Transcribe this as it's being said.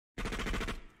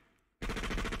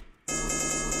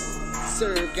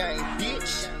serve game,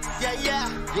 bitch. Yeah.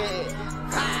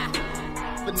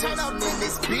 Finesse in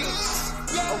this bitch.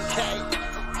 Okay.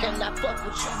 Cannot fuck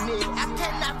with you niggas. I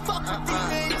cannot fuck with these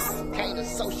niggas. Can't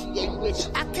associate with you.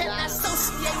 I cannot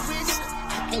associate with you.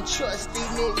 I can't trust these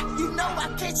niggas. You know I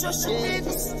can't trust you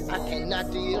niggas. I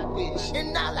cannot deal with you.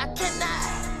 And all I cannot.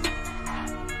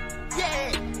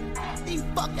 These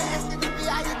fuck ass niggas be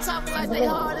out here talking like they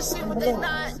hard as shit, but they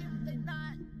not.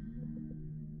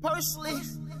 Personally,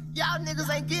 y'all niggas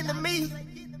ain't getting to me.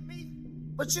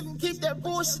 But you can keep that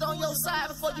bullshit on your side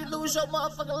before you lose your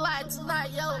motherfucking life tonight,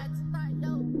 yo.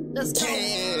 Let's go.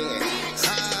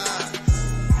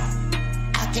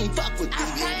 I can't fuck with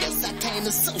these niggas. I can't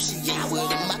associate with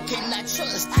them. I cannot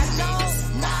trust these niggas.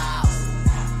 No.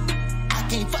 I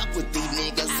can't fuck with these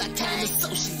niggas. I can't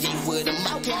associate with them.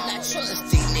 I cannot trust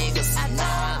these niggas. I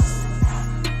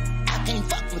can't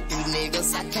fuck with these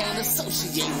niggas. I can't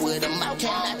associate with them. I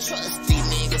cannot trust these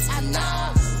niggas.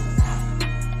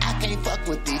 I can't fuck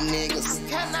with these niggas.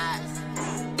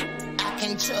 I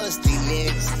can't trust these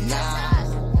niggas. Nah.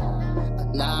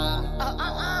 I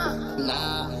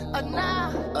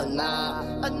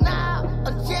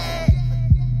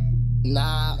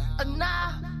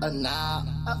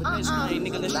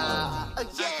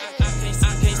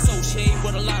can't associate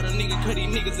with a lot of niggas, cause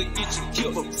these niggas will get you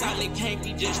killed. Solid can't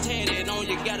be just tatted on,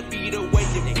 you gotta be the way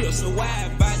you feel. So I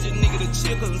advise your nigga to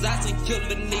chill, cause I say kill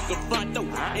the nigga front door.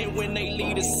 And when they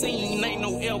leave the scene, ain't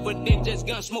no evidence, just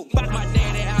gun smoke. My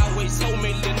daddy always told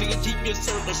me, little nigga, keep your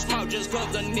circle small. Just cause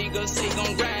the nigga say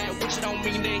gon' ride, which don't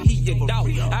mean that he your dog.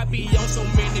 I be on so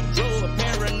many drugs,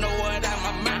 paranoid out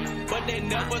my mind. But they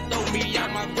never throw me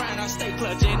out my grind, I stay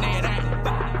clutching that out.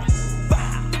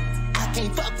 I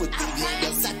can't fuck with these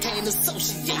niggas. I can't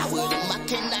associate with them. I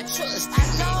cannot trust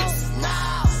these niggas. No.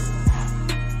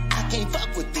 I can't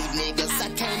fuck with these niggas. I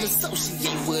can't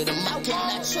associate with them. I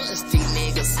cannot trust these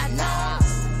niggas. No.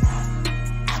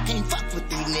 I can't fuck with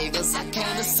these niggas. I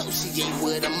can't associate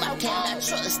with them. I cannot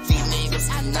trust these niggas.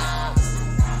 No.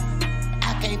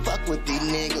 I can't fuck with these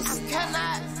niggas.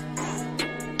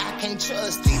 I can't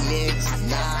trust these niggas.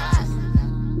 Nah.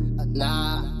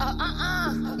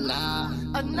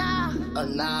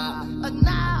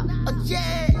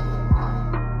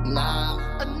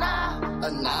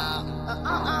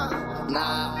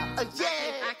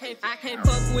 I can't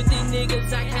fuck with these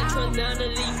niggas, I can't trust none of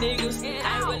these niggas.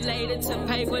 I ain't related to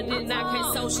paper, then I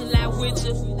can't socialize with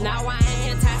you. Now I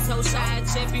ain't anti-social, I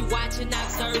just be watching,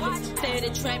 observing. Steady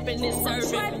trapping and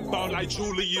serving. Ball like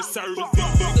Julius serving.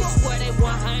 Niggas swear they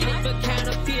 100, but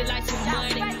kinda feel like some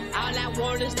money. All I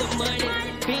want is the money.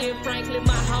 Being Franklin,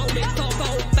 my homie,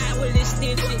 4-4-5 with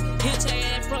extension. Hit your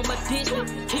ass from a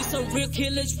distance. Keep some real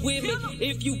killers with me.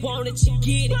 If you want it, you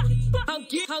get it. I'm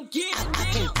getting it. I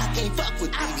can't fuck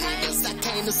with these niggas. I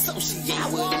can't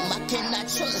associate with them. I cannot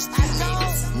trust these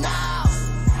niggas. No.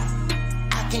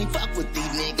 I can't fuck with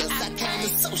these niggas. I can't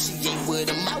associate with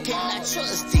them. I cannot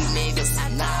trust these niggas.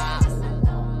 No.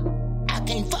 I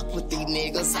can't fuck with these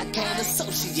niggas. I can't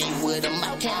associate with them.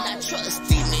 I cannot trust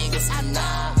these niggas. No.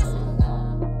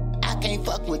 I can't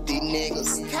fuck with these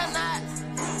niggas.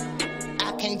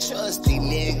 I can't trust these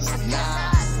niggas. Nah.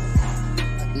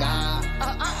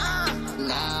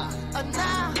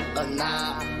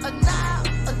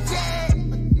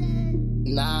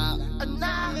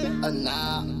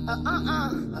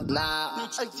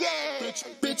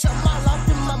 Bitch, I'm all up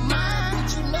in my mind.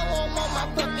 Bitch, you know I'm on my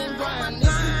fucking grind. If you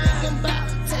thinking about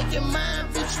taking mine,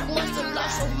 bitch, you must have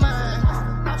lost your mind.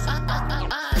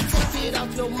 I take it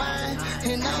off your mind,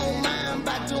 and I don't mind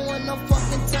by doing no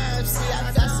fucking time. See,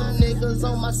 I got some niggas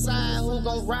on my side who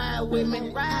gon' ride with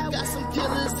me. Got some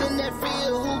killers in that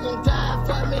field who gon' die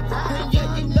for me. And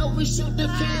yeah, you know we shoot the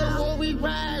kill when we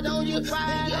ride on you. And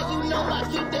yeah, you know I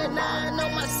keep that 9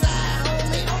 on my side,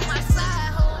 homie. On my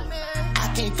side, homie. I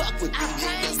can't fuck with these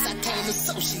niggas. I can't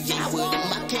associate with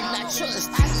them. I cannot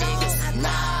trust these niggas. No.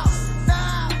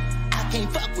 I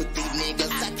can't fuck with these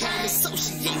niggas. I can't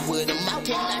associate with them. I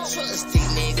cannot trust these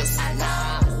niggas. No.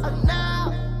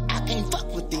 I can't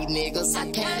fuck with these niggas. I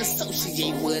can't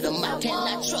associate with them. I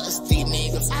cannot trust these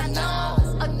niggas. I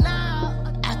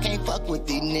can't fuck with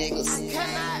these niggas.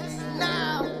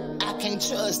 I can't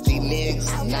trust these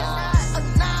niggas. Nah.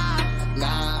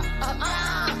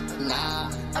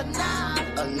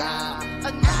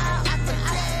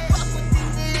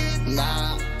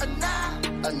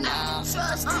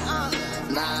 Trust me.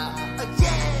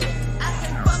 I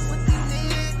can't fuck with these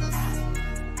niggas.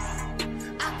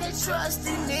 I can't trust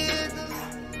these niggas.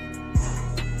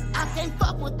 I can't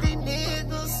fuck with these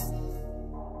niggas.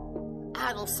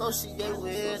 I don't associate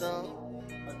with them.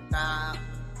 Nah.